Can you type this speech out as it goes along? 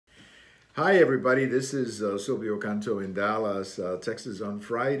Hi, everybody. This is Silvio Canto in Dallas, Texas on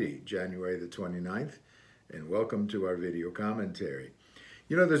Friday, January the 29th, and welcome to our video commentary.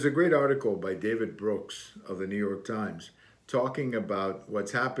 You know, there's a great article by David Brooks of the New York Times talking about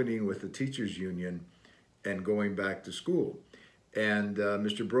what's happening with the teachers union and going back to school. And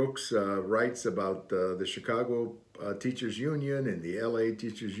Mr. Brooks writes about the Chicago Teachers Union and the LA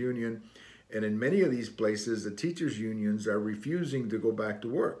Teachers Union. And in many of these places, the teachers unions are refusing to go back to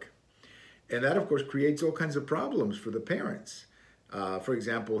work. And that, of course, creates all kinds of problems for the parents. For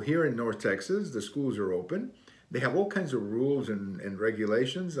example, here in North Texas, the schools are open. They have all kinds of rules and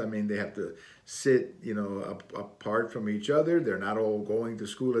regulations. I mean, they have to sit, apart from each other. They're not all going to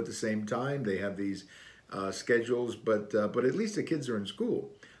school at the same time. They have these schedules, but at least the kids are in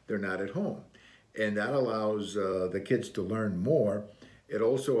school. They're not at home. And that allows the kids to learn more. It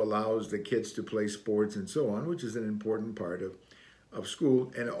also allows the kids to play sports and so on, which is an important part of school.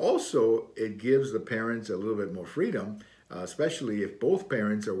 And also, it gives the parents a little bit more freedom, especially if both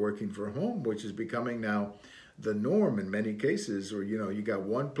parents are working from home, which is becoming now the norm in many cases. Or, you got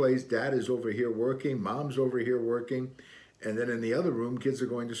one place, dad is over here working, mom's over here working, and then in the other room, kids are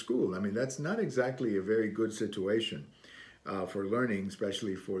going to school. I mean, that's not exactly a very good situation for learning,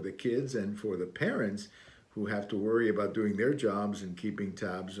 especially for the kids and for the parents who have to worry about doing their jobs and keeping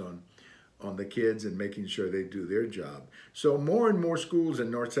tabs on the kids and making sure they do their job. So more and more schools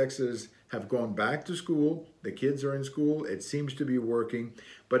in North Texas have gone back to school. The kids are in school. It seems to be working.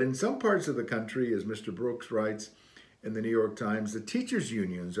 But in some parts of the country, as Mr. Brooks writes in the New York Times, the teachers'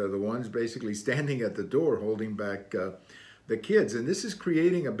 unions are the ones basically standing at the door holding back the kids. And this is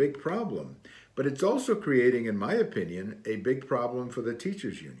creating a big problem. But it's also creating, in my opinion, a big problem for the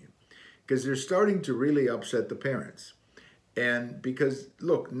teachers' union because they're starting to really upset the parents. And because,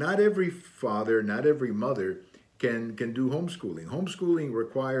 look, not every father, not every mother can do homeschooling. Homeschooling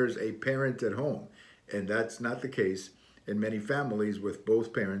requires a parent at home, and that's not the case in many families with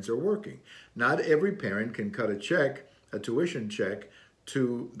both parents are working. Not every parent can cut a check, a tuition check,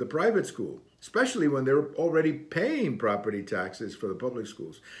 to the private school, especially when they're already paying property taxes for the public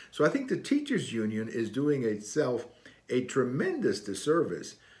schools. So I think the teachers union is doing itself a tremendous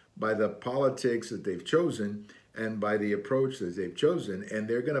disservice by the politics that they've chosen and by the approach that they've chosen. And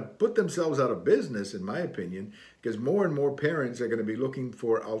they're going to put themselves out of business, in my opinion, because more and more parents are going to be looking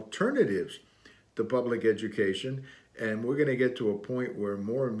for alternatives to public education. And we're going to get to a point where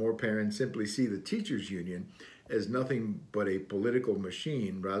more and more parents simply see the teachers union as nothing but a political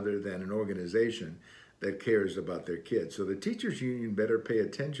machine rather than an organization that cares about their kids. So the teachers union better pay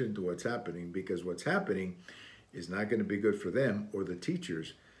attention to what's happening, because what's happening is not going to be good for them or the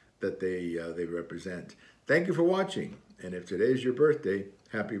teachers that they represent. Thank you for watching. And if today is your birthday,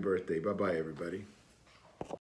 happy birthday. Bye-bye, everybody.